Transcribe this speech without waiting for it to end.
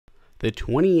The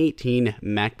 2018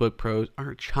 MacBook Pros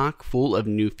are chock full of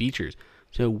new features,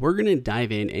 so we're going to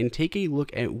dive in and take a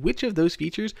look at which of those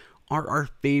features are our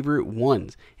favorite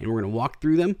ones, and we're going to walk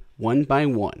through them one by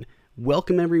one.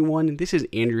 Welcome everyone, this is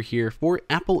Andrew here for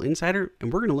AppleInsider,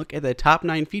 and we're going to look at the top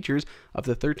 9 features of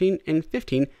the 13 and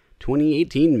 15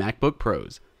 2018 MacBook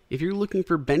Pros. If you're looking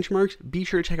for benchmarks, be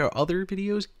sure to check out other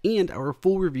videos and our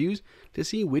full reviews to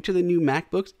see which of the new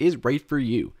MacBooks is right for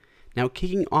you. Now,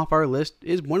 kicking off our list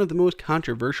is one of the most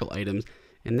controversial items,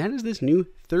 and that is this new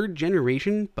 3rd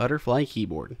generation butterfly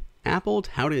keyboard. Apple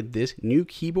touted this new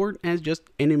keyboard as just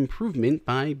an improvement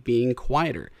by being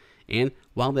quieter, and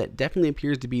while that definitely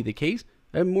appears to be the case,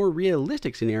 a more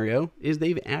realistic scenario is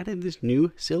they've added this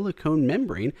new silicone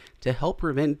membrane to help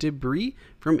prevent debris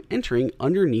from entering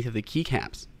underneath of the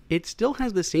keycaps. It still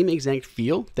has the same exact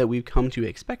feel that we've come to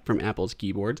expect from Apple's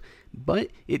keyboards, but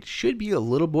it should be a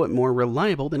little bit more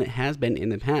reliable than it has been in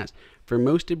the past. For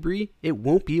most debris, it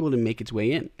won't be able to make its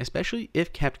way in, especially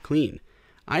if kept clean.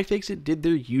 iFixit did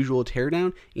their usual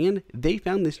teardown, and they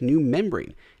found this new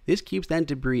membrane. This keeps that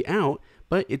debris out,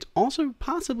 but it's also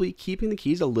possibly keeping the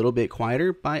keys a little bit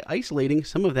quieter by isolating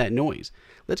some of that noise.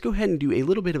 Let's go ahead and do a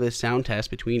little bit of a sound test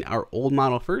between our old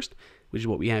model first, which is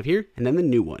what we have here, and then the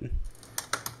new one.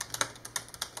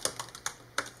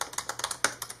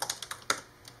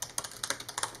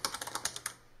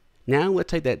 Now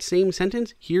let's type that same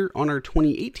sentence here on our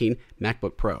 2018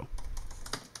 MacBook Pro.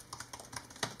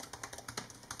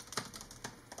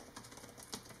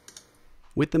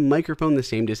 With the microphone the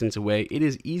same distance away, it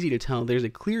is easy to tell there's a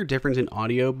clear difference in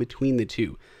audio between the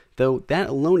two. Though that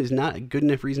alone is not a good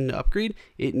enough reason to upgrade,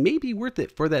 it may be worth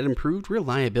it for that improved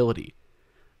reliability.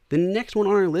 The next one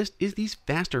on our list is these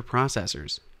faster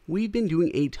processors. We've been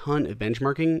doing a ton of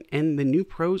benchmarking, and the new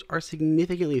Pros are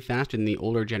significantly faster than the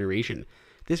older generation.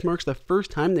 This marks the first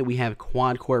time that we have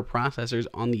quad-core processors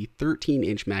on the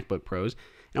 13-inch MacBook Pros,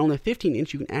 and on the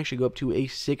 15-inch you can actually go up to a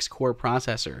 6-core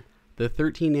processor. The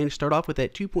 13-inch start off with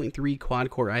that 2.3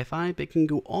 quad-core i5, but can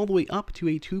go all the way up to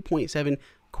a 2.7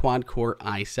 quad-core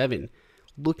i7.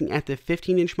 Looking at the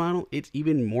 15-inch model, it's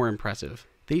even more impressive.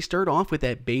 They start off with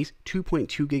that base 2.2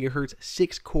 GHz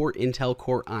 6-core Intel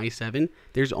Core i7.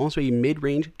 There's also a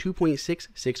mid-range 2.6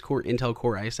 6-core Intel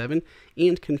Core i7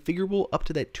 and configurable up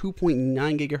to that 2.9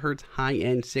 GHz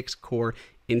high-end 6-core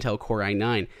Intel Core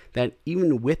i9 that,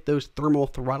 even with those thermal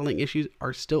throttling issues,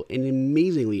 are still an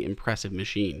amazingly impressive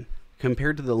machine.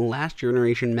 Compared to the last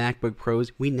generation MacBook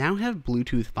Pros, we now have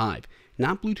Bluetooth 5.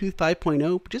 Not Bluetooth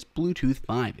 5.0, but just Bluetooth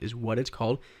 5 is what it's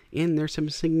called, and there's some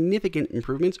significant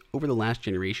improvements over the last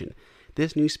generation.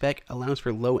 This new spec allows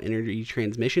for low energy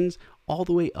transmissions all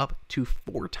the way up to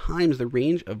 4 times the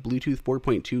range of Bluetooth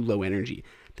 4.2 low energy.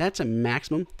 That's a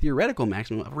maximum, theoretical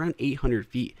maximum, of around 800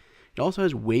 feet. It also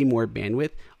has way more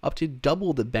bandwidth, up to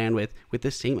double the bandwidth with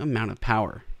the same amount of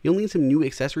power. You'll need some new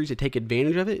accessories to take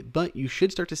advantage of it, but you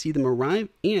should start to see them arrive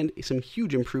and some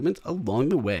huge improvements along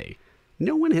the way.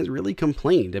 No one has really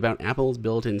complained about Apple's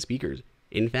built-in speakers.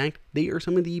 In fact, they are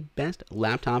some of the best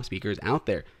laptop speakers out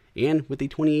there, and with the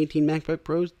 2018 MacBook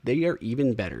Pros, they are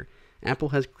even better. Apple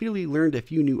has clearly learned a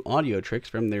few new audio tricks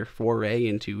from their foray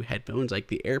into headphones like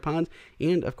the AirPods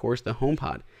and, of course, the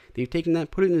HomePod. They've taken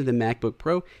that, put it into the MacBook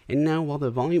Pro, and now while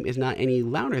the volume is not any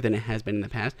louder than it has been in the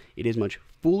past, it is much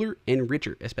fuller and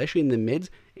richer, especially in the mids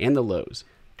and the lows.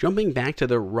 Jumping back to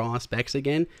the raw specs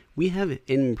again, we have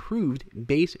improved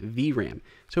base VRAM.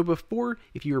 So before,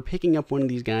 if you were picking up one of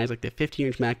these guys like the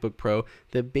 15-inch MacBook Pro,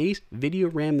 the base video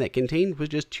RAM that contained was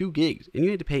just 2 gigs, and you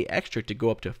had to pay extra to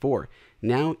go up to 4.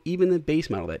 Now, even the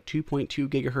base model, that 2.2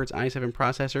 GHz i7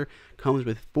 processor, comes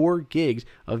with 4 gigs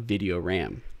of video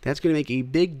RAM. That's going to make a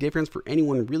big difference for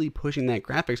anyone really pushing that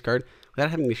graphics card without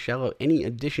having to shell out any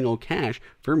additional cash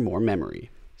for more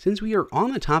memory. Since we are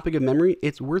on the topic of memory,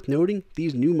 it's worth noting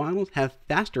these new models have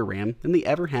faster RAM than they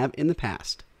ever have in the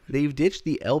past. They've ditched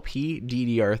the LP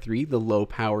DDR3, the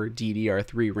low-power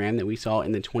DDR3 RAM that we saw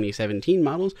in the 2017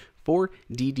 models, for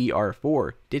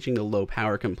DDR4, ditching the low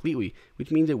power completely, which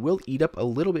means it will eat up a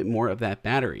little bit more of that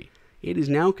battery. It is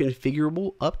now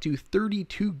configurable up to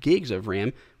 32 gigs of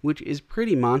RAM, which is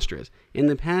pretty monstrous. In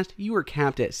the past, you were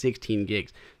capped at 16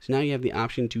 gigs, so now you have the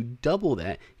option to double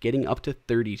that, getting up to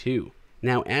 32.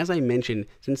 Now, as I mentioned,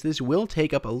 since this will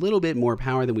take up a little bit more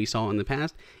power than we saw in the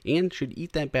past and should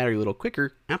eat that battery a little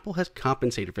quicker, Apple has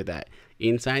compensated for that.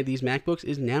 Inside these MacBooks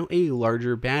is now a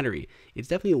larger battery. It's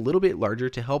definitely a little bit larger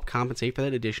to help compensate for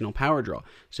that additional power draw.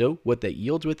 So what that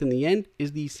yields with in the end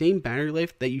is the same battery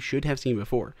life that you should have seen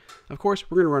before. Of course,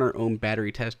 we're going to run our own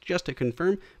battery test just to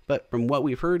confirm, but from what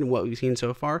we've heard and what we've seen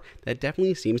so far, that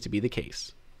definitely seems to be the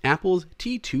case. Apple's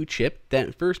T2 chip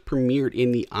that first premiered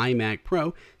in the iMac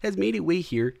Pro has made its way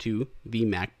here to the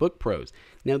MacBook Pros.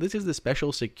 Now this is the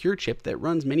special secure chip that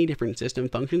runs many different system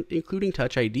functions including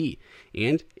Touch ID,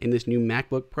 and in this new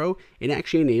MacBook Pro it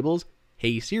actually enables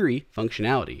Hey Siri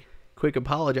functionality. Quick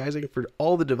apologizing for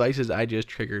all the devices I just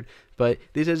triggered, but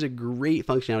this has a great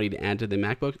functionality to add to the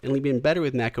MacBook and even better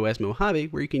with macOS Mojave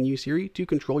where you can use Siri to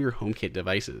control your HomeKit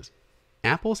devices.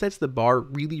 Apple sets the bar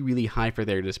really high for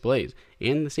their displays,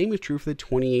 and the same is true for the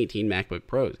 2018 MacBook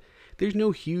Pros. There's no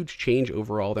huge change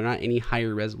overall, they're not any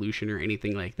higher resolution or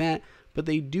anything like that, but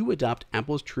they do adopt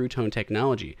Apple's True Tone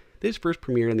technology. This first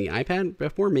premiered on the iPad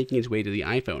before making its way to the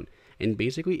iPhone, and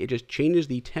basically it just changes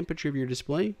the temperature of your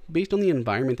display based on the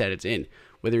environment that it's in,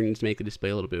 whether it needs to make the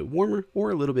display a little bit warmer or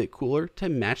a little bit cooler to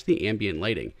match the ambient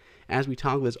lighting. As we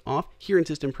toggle this off here in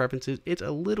System Preferences, it's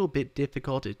a little bit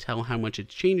difficult to tell how much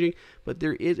it's changing, but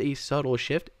there is a subtle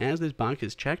shift as this box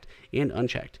is checked and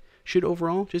unchecked. Should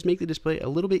overall just make the display a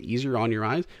little bit easier on your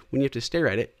eyes when you have to stare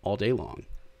at it all day long.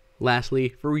 Lastly,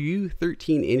 for you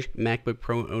 13-inch MacBook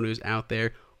Pro owners out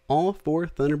there, all 4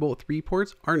 Thunderbolt 3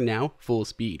 ports are now full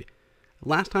speed.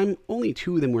 Last time, only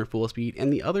 2 of them were full speed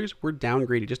and the others were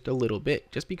downgraded just a little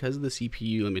bit just because of the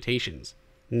CPU limitations.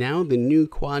 Now the new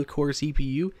quad-core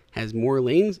CPU has more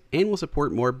lanes and will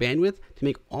support more bandwidth to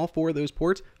make all 4 of those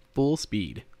ports full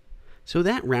speed. So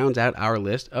that rounds out our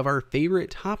list of our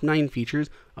favorite top 9 features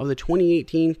of the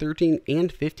 2018, 13,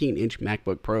 and 15-inch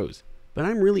MacBook Pros. But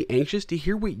I'm really anxious to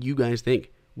hear what you guys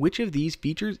think. Which of these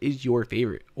features is your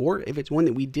favorite? Or if it's one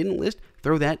that we didn't list,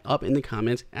 throw that up in the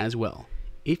comments as well.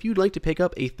 If you'd like to pick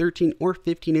up a 13 or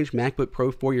 15-inch MacBook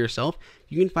Pro for yourself,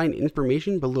 you can find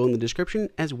information below in the description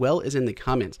as well as in the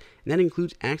comments, and that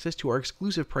includes access to our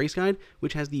exclusive price guide,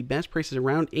 which has the best prices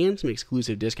around and some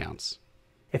exclusive discounts.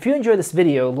 If you enjoyed this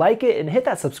video, like it and hit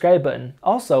that subscribe button.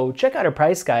 Also, check out our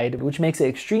price guide, which makes it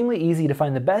extremely easy to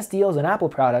find the best deals on Apple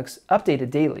products updated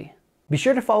daily. Be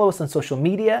sure to follow us on social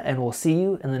media, and we'll see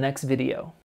you in the next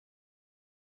video.